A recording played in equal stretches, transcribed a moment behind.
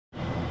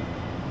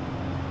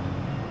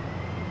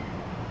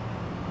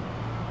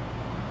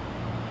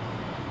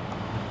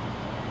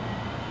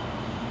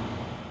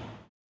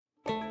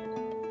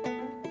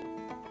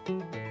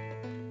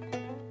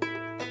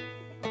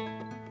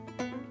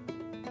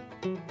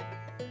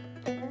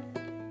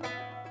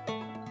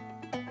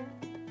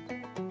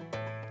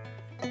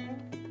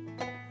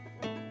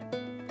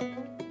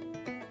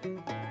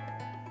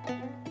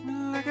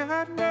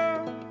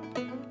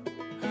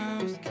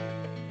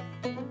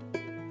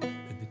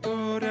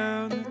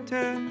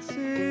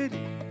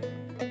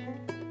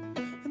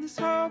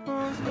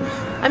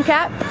I'm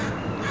Kat,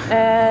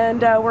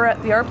 and we're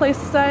at the Our Place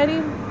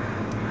Society.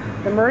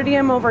 The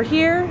Meridium over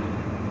here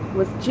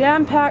was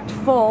jam-packed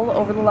full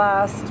over the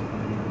last,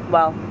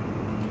 well,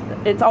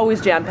 it's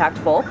always jam-packed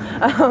full.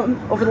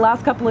 Over the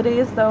last couple of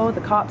days, though,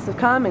 the cops have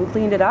come and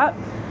cleaned it up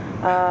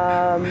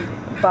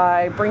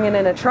by bringing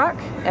in a truck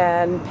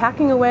and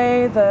packing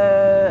away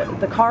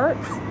the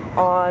carts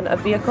on a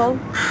vehicle.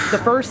 The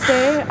first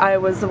day, I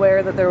was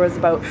aware that there was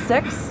about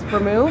 6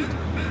 removed.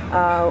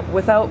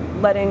 Without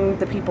letting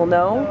the people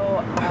know.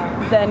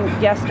 Then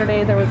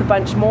yesterday there was a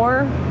bunch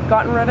more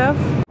gotten rid of.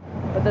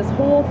 But this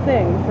whole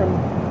thing from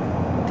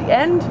the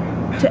end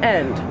to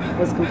end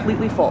was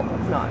completely full.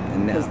 It's not,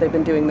 because they've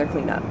been doing their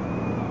cleanup.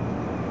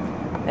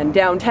 And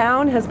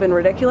downtown has been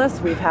ridiculous.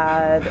 We've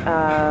had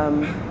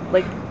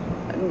like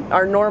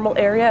our normal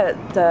area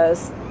at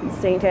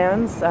St.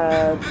 Anne's,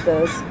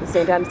 the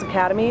St. Anne's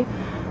Academy,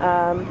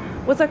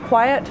 was a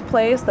quiet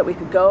place that we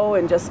could go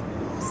and just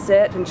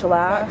sit and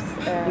chillax.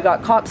 You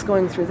got cops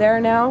going through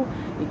there now.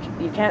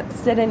 You can't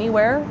sit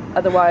anywhere,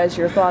 otherwise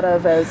you're thought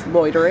of as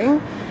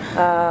loitering.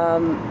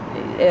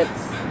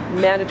 It's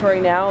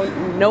mandatory now,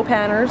 no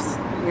panners.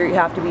 You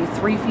have to be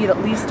 3 feet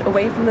at least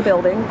away from the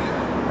building.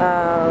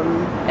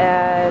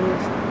 And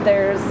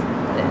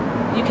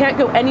you can't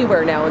go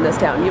anywhere now in this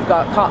town. You've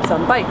got cops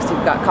on bikes,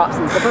 you've got cops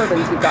in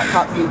Suburbans, you've got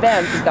cops in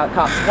vans, you've got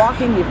cops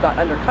walking, you've got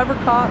undercover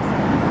cops.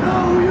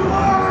 Know who you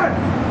are!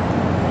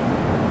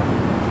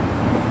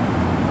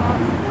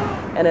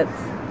 And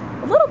it's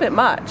a little bit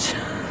much.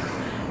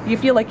 You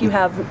feel like you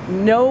have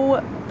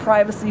no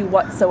privacy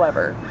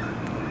whatsoever.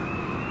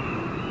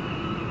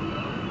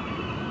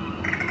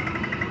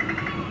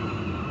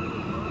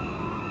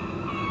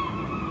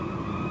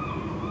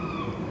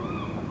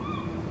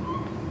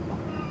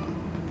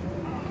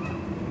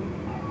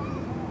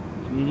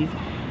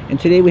 And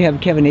today we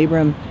have Kevin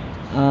Abram.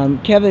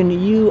 Kevin,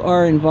 you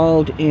are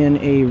involved in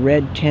a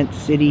red tent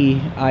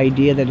city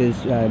idea that is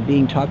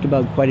being talked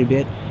about quite a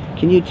bit.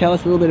 Can you tell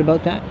us a little bit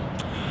about that?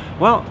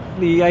 Well,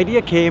 the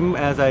idea came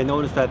as I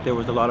noticed that there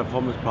was a lot of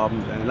homeless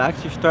problems, and it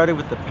actually started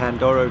with the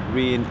Pandora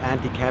Green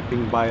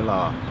anti-camping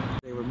bylaw.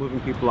 They were moving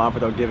people off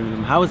without giving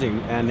them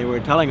housing, and they were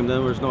telling them there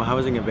was no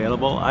housing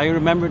available. I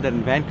remember that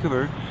in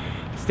Vancouver,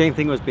 the same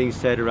thing was being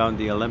said around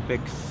the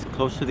Olympics,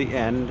 close to the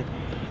end.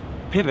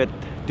 Pivot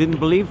didn't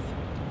believe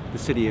the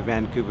city of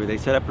Vancouver. They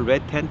set up a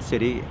red tent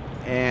city,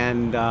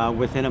 and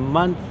within a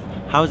month,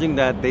 housing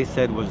that they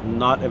said was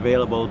not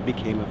available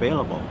became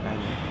available.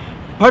 And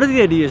part of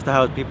the idea is to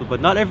house people, but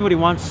not everybody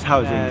wants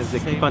housing. They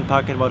keep on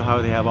talking about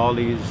how they have all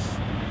these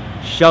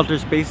shelter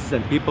spaces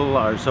and people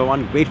are so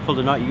ungrateful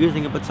to not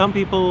using it, but some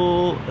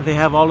people, they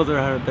have all of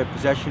their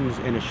possessions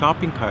in a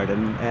shopping cart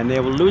and they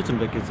will lose them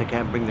because they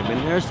can't bring them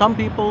in. There are some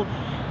people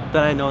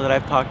that I know that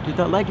I've talked to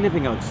that like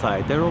living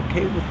outside. They're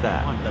okay with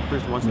that. That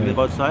person wants to live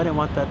outside and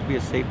want that to be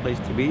a safe place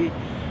to be.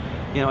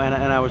 You know, and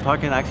I was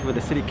talking actually with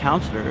the city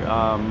councillor,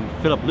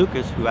 Philip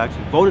Lucas, who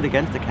actually voted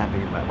against the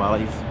camping bylaw.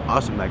 He's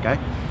awesome, that guy.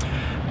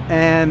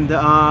 And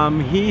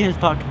he has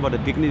talked about a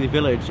Dignity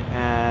Village,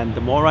 and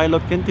the more I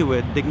looked into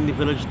it, Dignity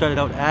Village started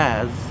out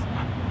as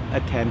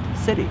a tent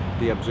city.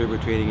 The Observer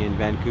Trading in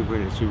Vancouver,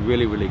 and it's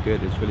really, really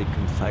good. It's really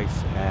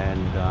concise, and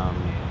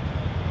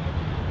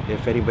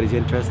if anybody's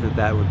interested,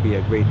 that would be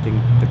a great thing.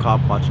 The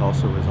Cop Watch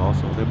also is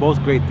also. They're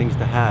both great things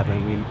to have,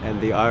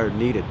 and they are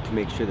needed to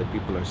make sure that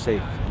people are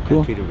safe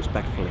and treated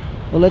respectfully.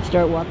 Well, let's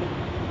start walking.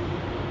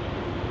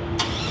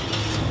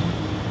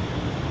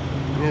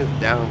 This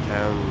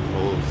downtown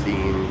whole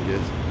scene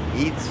just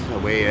eats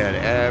away at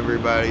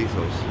everybody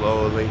so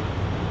slowly.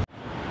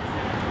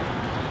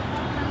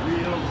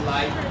 Real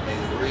life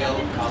and real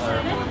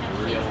color with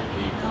real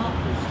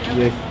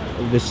people. With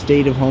the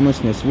state of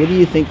homelessness, what do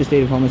you think the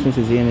state of homelessness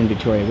is in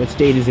Victoria? What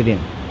state is it in?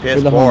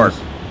 Piss poor.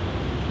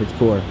 It's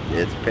poor.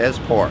 It's piss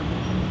poor.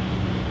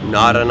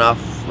 Not enough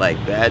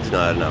beds,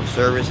 not enough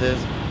services.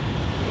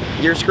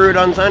 You're screwed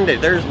on Sunday.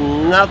 There's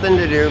nothing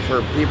to do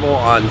for people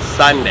on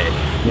Sunday.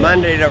 Yeah.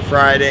 Monday to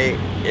Friday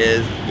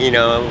is,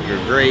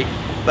 you're great.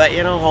 But,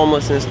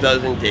 homelessness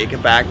doesn't take a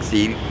back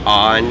seat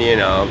on,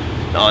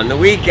 on the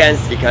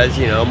weekends because,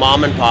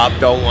 mom and pop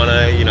don't want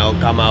to,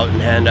 come out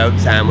and hand out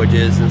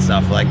sandwiches and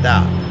stuff like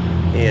that.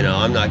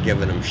 I'm not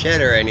giving them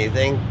shit or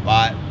anything,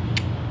 but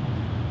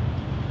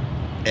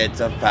it's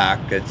a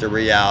fact. It's a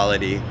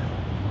reality.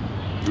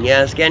 You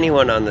ask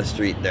anyone on the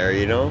street there,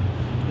 Yeah.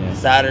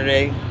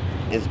 Saturday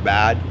is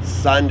bad.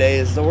 Sunday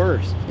is the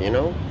worst,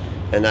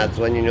 And that's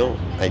when,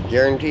 I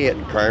guarantee it,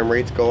 crime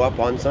rates go up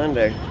on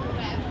Sunday.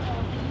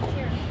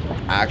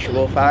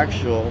 Actual,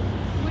 factual.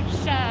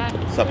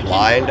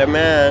 Supply and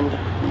demand.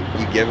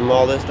 You give them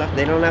all this stuff,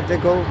 they don't have to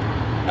go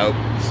out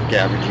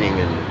scavenging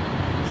and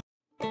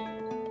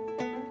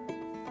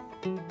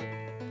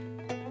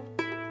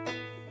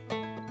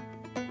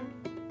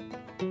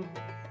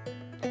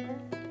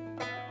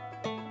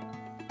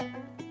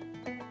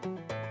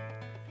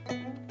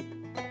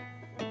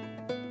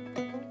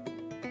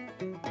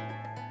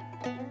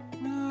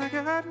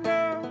got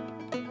no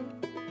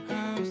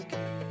house key,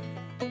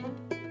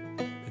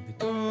 and they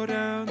go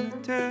down the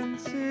tent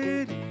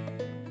city,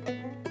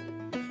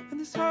 and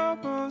this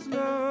hobo's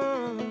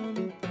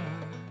lullaby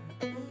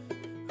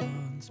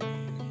haunts me.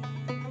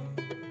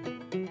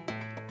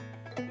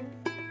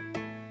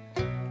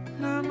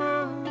 And I'm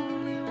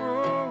only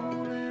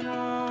rolling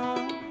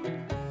on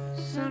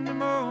Sunday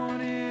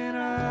morning,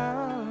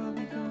 I'll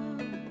be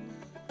gone.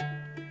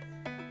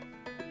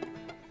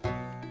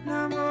 And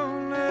I'm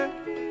only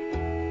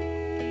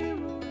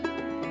rolling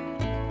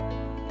on.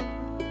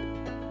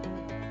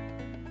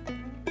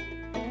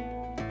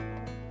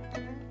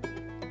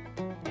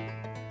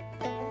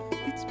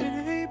 It's been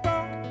a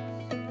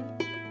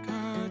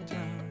boxcar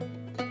town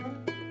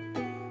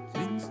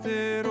since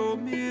that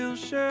old mill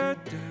shut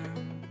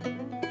down.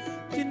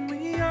 Didn't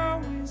we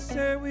always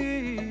say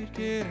we'd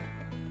get out?